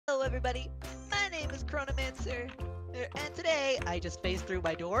Hello everybody, my name is Chronomancer, and today I just phased through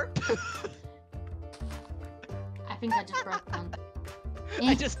my door. I think I just broke one.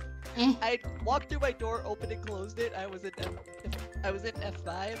 I walked through my door, opened and closed it. I was in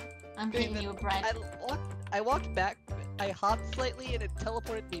F5. I'm hitting you with bread. I walked back, I hopped slightly and it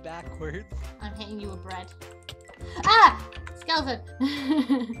teleported me backwards. I'm hitting you with bread. Ah! Skeleton!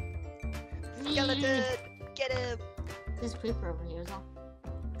 Skeleton! Get him! There's a creeper over here as well.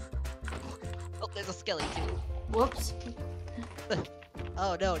 Oh, there's a skelly too. Whoops.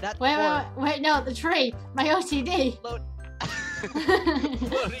 Oh no, not Wait, no, the tree! My OCD! Floating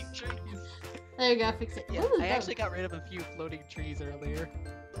trees. There you go, fix it. Yeah, Ooh, I actually got rid of a few floating trees earlier.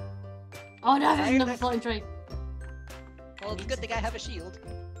 Oh no, there's another floating tree. Well, it's a good thing I have a shield.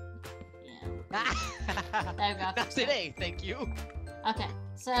 Yeah. There we go. Not today, thank you. Okay,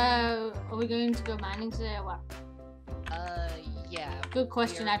 so are we going to go mining today or what? Yeah. Good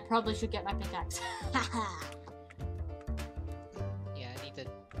question. I probably should get my pickaxe. Yeah, I need to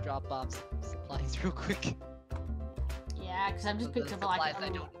drop off some supplies real quick. Yeah, because I've just picked up like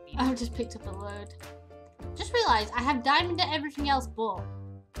I've just picked up a load. Just realised I have diamond and everything else but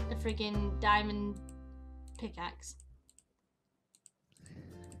the friggin' diamond pickaxe.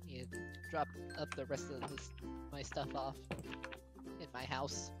 Yeah, drop up the rest of my stuff off in my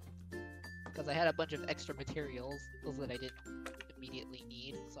house. Because I had a bunch of extra materials that I didn't immediately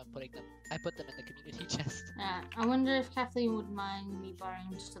need, so I put them in the community chest. Yeah, I wonder if Kathleen would mind me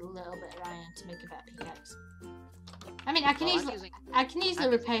borrowing just a little bit of iron to make a better pickaxe. I mean, I can easily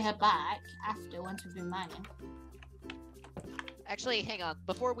repay her back after once we've been mining. Actually, hang on.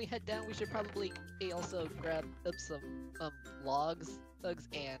 Before we head down, we should probably also grab up some logs,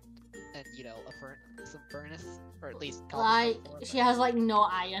 and you know, some furnace, or at least like she has like no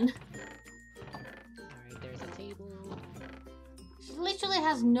iron. Alright, there's a table. She literally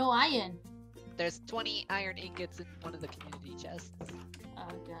has no iron. There's 20 iron ingots in one of the community chests. Oh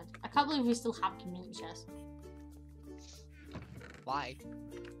god, I can't believe we still have community chests. Why?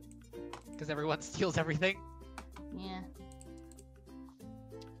 Because everyone steals everything? Yeah.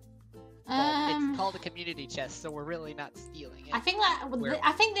 Well, it's called a community chest, so we're really not stealing it. I think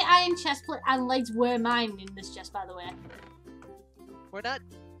the iron chestplate and legs were mine in this chest, by the way. We're not,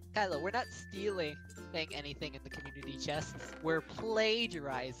 Kylo, we're not stealing anything in the community chests. We're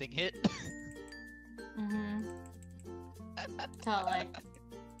plagiarizing it. Mhm. Totally.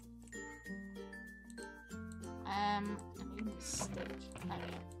 I need a stick.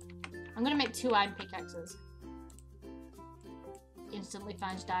 I'm gonna make 2 iron pickaxes. Instantly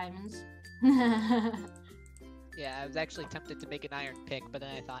finds diamonds. Yeah, I was actually tempted to make an iron pick, but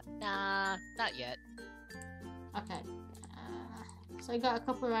then I thought, nah, not yet. Okay. So I got a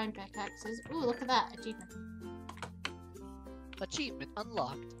couple of iron pickaxes. Ooh, look at that achievement. Achievement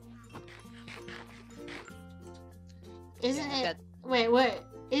unlocked. Isn't yeah, it? Wait.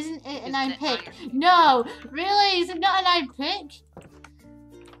 Isn't it an iron pick? No! Really? Is it not an iron pick?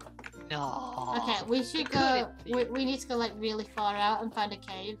 No. Okay, we should go. We need to go like really far out and find a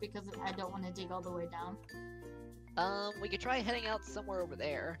cave because I don't want to dig all the way down. We could try heading out somewhere over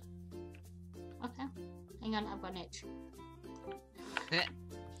there. Okay. Hang on, I've got an itch.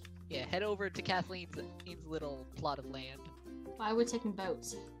 Yeah, head over to Kathleen's little plot of land. Why are we taking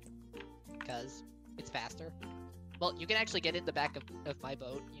boats? Because it's faster. Well, you can actually get in the back of my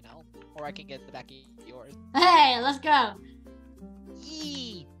boat, you know, or I can get in the back of yours. Hey, let's go!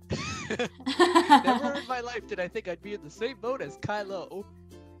 Yee! Never in my life did I think I'd be in the same boat as Kylo.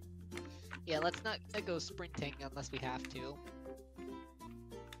 Yeah, let's not go sprinting unless we have to.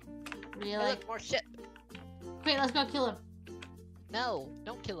 Really? Hey, look, more ship! Wait, let's go kill him. No,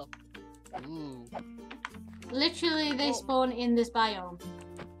 don't kill him. Ooh. Literally, they spawn in this biome.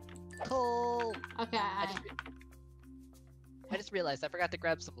 Cool! Okay, I just realized I forgot to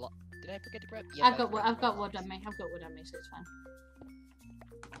grab some Did I forget to grab? Yeah, I've got wood on me. So it's fine.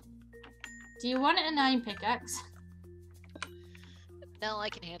 Do you want an iron pickaxe? No, I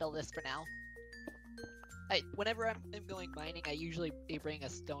can handle this for now. Whenever I'm going mining, I usually bring a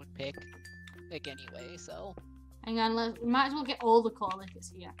stone pick, like anyway. So. Hang on, we might as well get all the coal if it's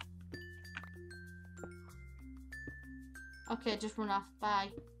here. Okay, just run off.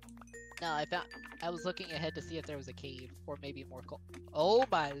 Bye. No, I was looking ahead to see if there was a cave or maybe more coal. Oh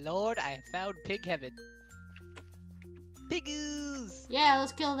my lord! I found pig heaven. Piggoos! Yeah,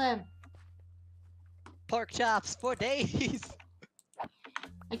 let's kill them. Pork chops for days.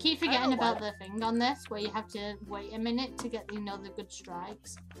 I keep forgetting about the thing on this where you have to wait a minute to get the good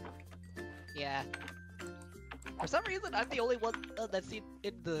strikes. Yeah. For some reason, I'm the only one that's seen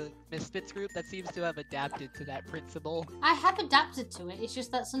in the Misfits group that seems to have adapted to that principle. I have adapted to it. It's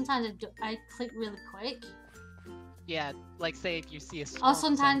just that sometimes I click really quick. Yeah, like say if you see a Or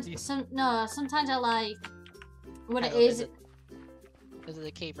sometimes, sometimes I like what it is. There's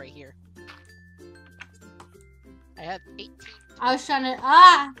a cave right here. I have 18. I was trying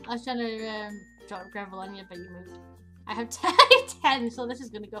to drop gravel on you, but you moved. I have 10, so this is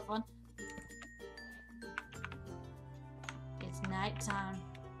gonna go fun. It's nighttime.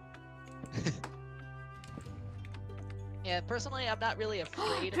 Yeah, personally, I'm not really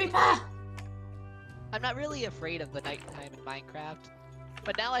afraid. I'm not really afraid of the nighttime in Minecraft.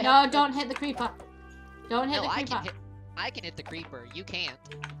 But now I have. No, don't hit the creeper. Don't hit the creeper. I can hit the creeper. You can't.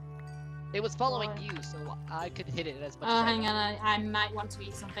 It was following you, so I could hit it as much as Oh, I hang want. on. I might want to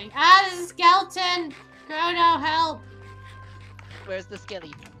eat something. Ah, there's a skeleton! Chrono, help! Where's the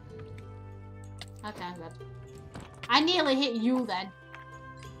skelly? Okay, I'm good. I nearly hit you then.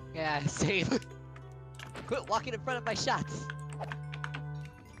 Yeah, same. Quit walking in front of my shots.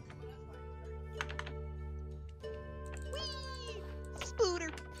 Whee!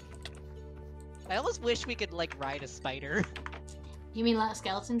 Spooter! I almost wish we could, like, ride a spider. You mean like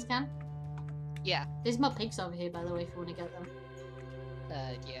skeletons can? Yeah. There's more pigs over here, by the way, if you want to get them.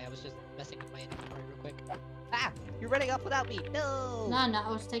 Yeah, I was just messing with my inventory real quick. Ah! You're running off without me! No! No, I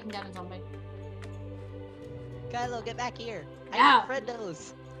was taking down a zombie. Kylo, get back here! I Ow. need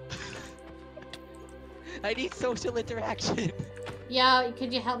friendos! I need social interaction! Yeah,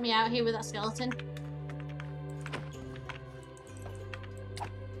 could you help me out here with that skeleton?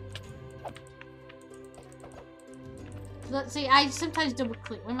 Let's see, I sometimes double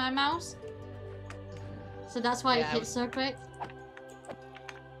click with my mouse. So that's why it hits so quick.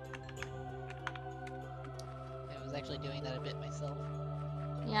 I was actually doing that a bit myself.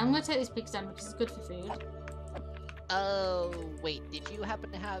 Yeah, I'm gonna take these pigs down because it's good for food. Oh, wait, did you happen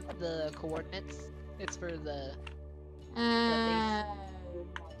to have the coordinates? It's for the...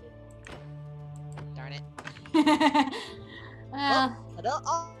 Darn it. Well,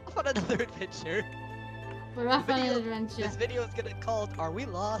 off on another adventure. We're off on an adventure. This video is gonna be called Are We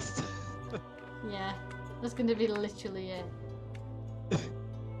Lost? Yeah, that's gonna be literally it.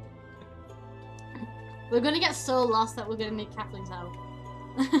 We're gonna get so lost that we're gonna need Kathleen's help.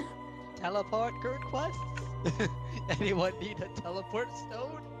 Teleport requests? Anyone need a teleport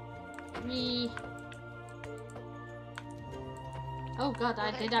stone? Me. Oh god,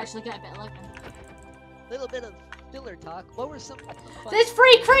 I did actually get a bit of luck. Little bit of filler talk. What were some fun... There's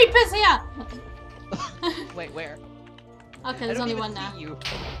 3 creepers here! Wait, where? Okay, there's only one now. You.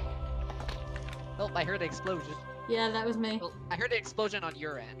 Oh, I heard an explosion. Yeah, that was me. Well, I heard an explosion on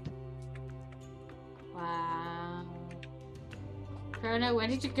your end. Wow. Chrono, where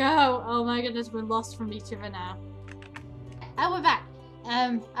did you go? Oh my goodness, we're lost from each other now. And we're back.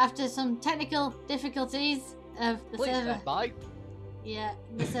 After some technical difficulties of the server. Bye. Yeah,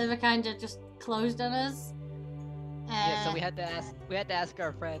 the server kinda just closed on us. Yeah, so we had to ask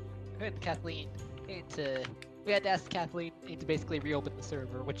our friend Kathleen to basically reopen the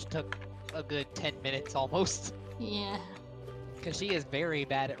server, which took a good 10 minutes almost. Yeah. Because she is very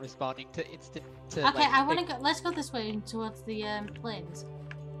bad at responding to instant. Okay, I want to go. Let's go this way towards the plains,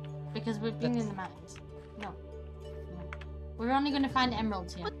 because we've been in the mountains. No. We're only going to find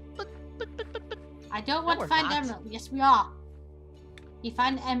emeralds here. But I don't want to find emeralds. Yes, we are. You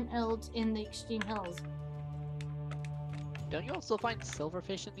find emeralds in the extreme hills. Don't you also find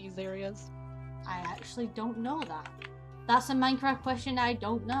silverfish in these areas? I actually don't know that. That's a Minecraft question I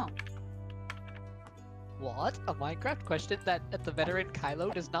don't know. What? A Minecraft question that the veteran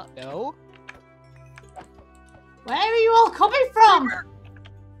Kylo does not know? Where are you all coming from?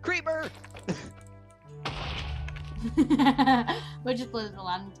 Creeper! We're just playing the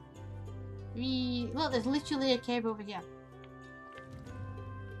land. Look, there's literally a cave over here.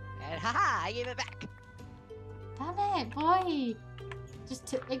 And haha, I gave it back! Damn it, boy! Just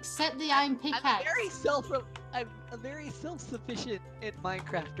to accept the iron pickaxe. I'm a very self-sufficient in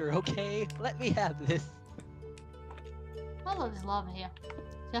Minecrafter, okay? Let me have this. Oh look, there's lava here.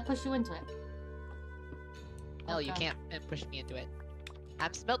 Should I push you into it? No, you can't push me into it.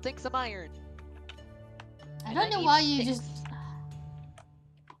 I'm smelting some iron. I don't know why you just...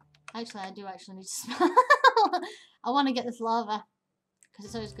 Actually, I do actually need to smell. I want to get this lava. Because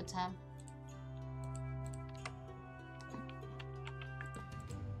it's always a good time.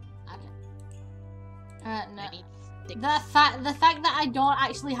 Okay. No. The fact that I don't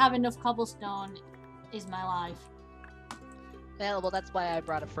actually have enough cobblestone is my life. Well, that's why I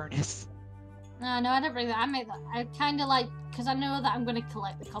brought a furnace. No, I don't bring that. I kind of like, because I know that I'm going to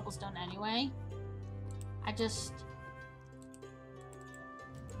collect the cobblestone anyway. I just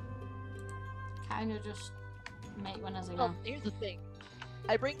kind of just make one as I go. Well, here's the thing.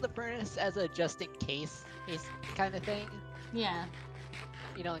 I bring the furnace as a just in case kind of thing. Yeah.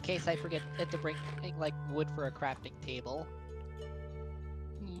 You know, in case I forget to bring like wood for a crafting table.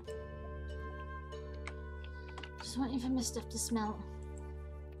 Yeah. Just waiting for my stuff to smelt.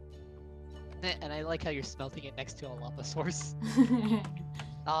 And I like how you're smelting it next to a lava source.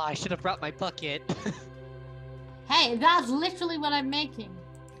 Ah, I should have brought my bucket. Hey, that's literally what I'm making.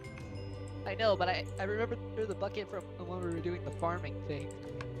 I know, but I remember the bucket from when we were doing the farming thing.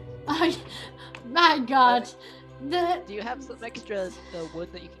 Oh, my God. Do you have some extra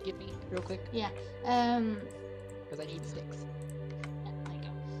wood that you can give me real quick? Yeah. Because I need sticks. Yeah, there you go.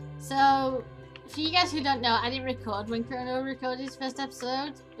 So, for you guys who don't know, I didn't record when Chrono recorded his first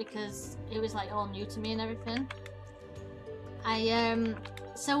episode because it was like all new to me and everything.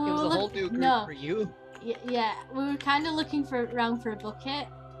 So we It was were a whole new group for you. Yeah, we were kind of looking around for a bucket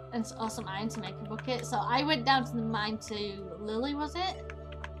and or some iron to make a bucket. So I went down to the mine to Lily, was it?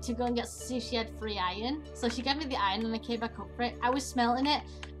 To go and see if she had free iron. So she gave me the iron and I came back up for it. I was smelting it.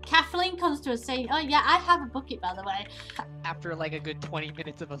 Kathleen comes to us saying, "Oh yeah, I have a bucket, by the way." After like a good 20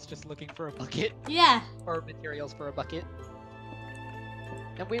 minutes of us just looking for a bucket. Yeah. Or materials for a bucket.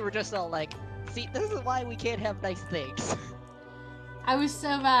 And we were just all like, see, this is why we can't have nice things. I was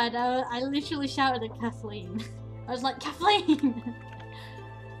so mad. I literally shouted at Kathleen. I was like, "Kathleen!"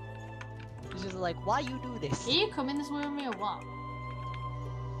 She's just like, why you do this? Are you coming this way with me or what?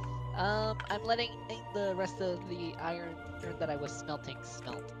 I'm letting the rest of the iron that I was smelting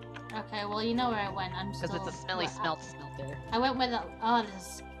smelt. Okay, well, you know where I went. I'm still... Because it's a smelly smelter. I went where the... Oh,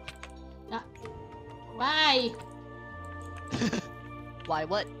 there's... Why? Why,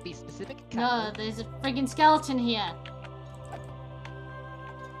 what? Be specific? No, there's a friggin' skeleton here.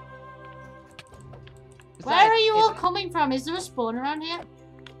 Besides, Where are you all coming from? Is there a spawn around here?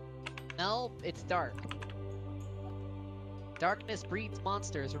 No, it's dark. Darkness breeds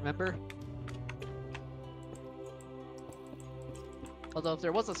monsters, remember? Although if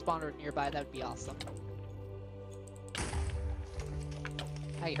there was a spawner nearby, that would be awesome.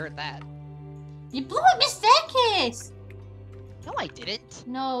 How you heard that? You blew up my staircase! No, I didn't!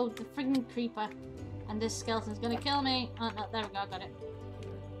 No, the friggin' creeper. And this skeleton's gonna kill me. Oh, no, there we go, got it.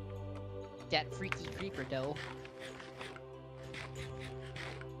 That freaky creeper, though.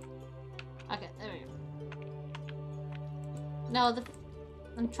 Okay, there we go. No,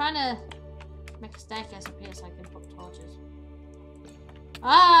 I'm trying to make a staircase up here so I can put torches.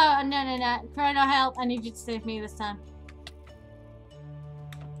 Oh, no. Chrono, help. I need you to save me this time.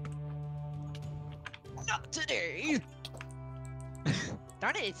 Not today!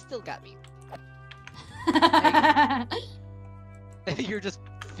 Darn it, it still got me. You're just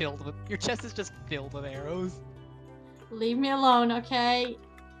filled with... Your chest is just filled with arrows. Leave me alone, okay?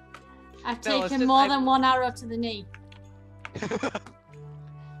 I've taken more than one arrow to the knee.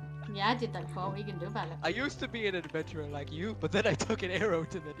 Yeah, I did that before. What are you gonna do about it? I used to be an adventurer like you, but then I took an arrow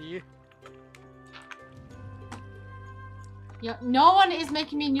to the knee. No one is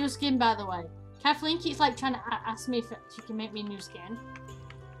making me a new skin, by the way. Kathleen keeps like trying to ask me if she can make me a new skin.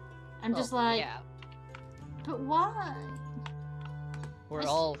 I'm just like, yeah. But why? We're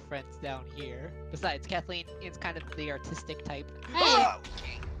all friends down here. Besides, Kathleen is kind of the artistic type. Hey! Oh!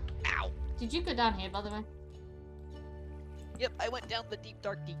 Ow! Did you go down here, by the way? Yep, I went down the deep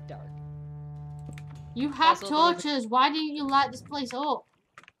dark. You have Also, torches. Why didn't you light this place up?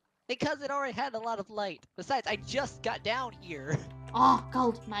 Because it already had a lot of light. Besides, I just got down here. Oh,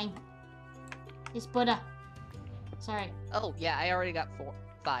 gold mine. It's butter. Sorry. Oh, yeah, I already got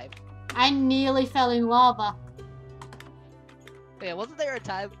 5. I nearly fell in lava. Yeah, wasn't there a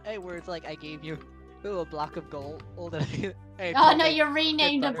time where it's like I gave you a block of gold? Oh no, you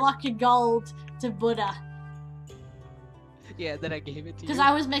renamed a block of gold to butter. Yeah, then I gave it to you. Because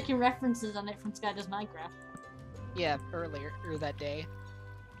I was making references on it from Skydoes Minecraft. Yeah, earlier that day.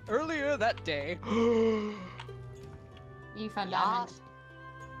 Earlier that day. You found diamonds.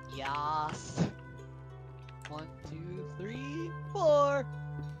 Yas. 1, 2, 3, 4.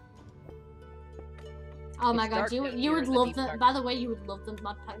 Oh my god, you would love the. By the way, you would love the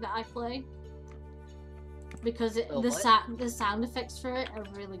mod pack that I play. Because the sound effects for it are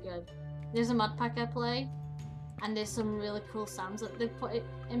really good. There's a mod pack I play, and there's some really cool sounds that they've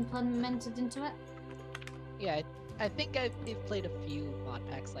implemented into it. Yeah, I think I've played a few mod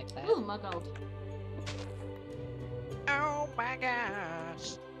packs like that. Ooh, my gold. Oh my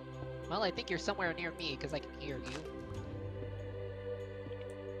gosh. Well, I think you're somewhere near me because I can hear you.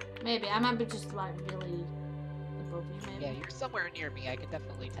 Maybe. I might be just like really above you, maybe. Yeah, you're somewhere near me. I can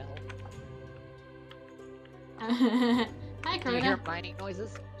definitely tell. Hi, Do you Corona. hear mining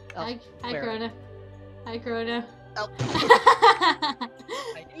noises? Oh, Hi, where? Corona. Hi, Corona. Oh.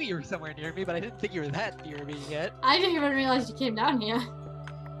 I knew you were somewhere near me, but I didn't think you were that near me yet. I didn't even realize you came down here.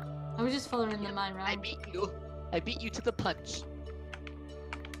 I was just following the Yep, mine round. I beat you. I beat you to the punch.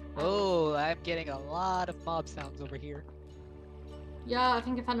 Oh, I'm getting a lot of mob sounds over here. Yeah, I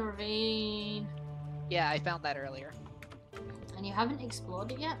think I found a ravine. Yeah, I found that earlier. And you haven't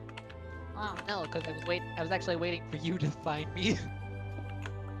explored it yet? Wow. No, because I was actually waiting for you to find me.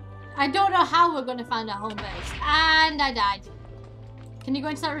 I don't know how we're gonna find our home base. And I died. Can you go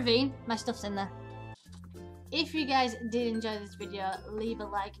into that ravine? My stuff's in there. If you guys did enjoy this video, leave a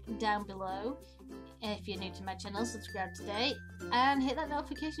like down below. If you're new to my channel, subscribe today. And hit that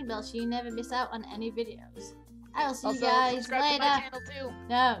notification bell so you never miss out on any videos. I will see Also, you guys subscribe later. to my channel too.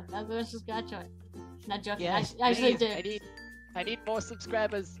 No, not go and subscribe to it. Not joking. Yeah, I actually do. I need more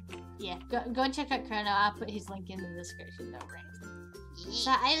subscribers. Yeah, go and check out Chrono. I'll put his link in the description. Don't worry.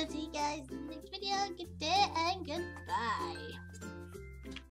 So I will see you guys in the next video. Good day and goodbye.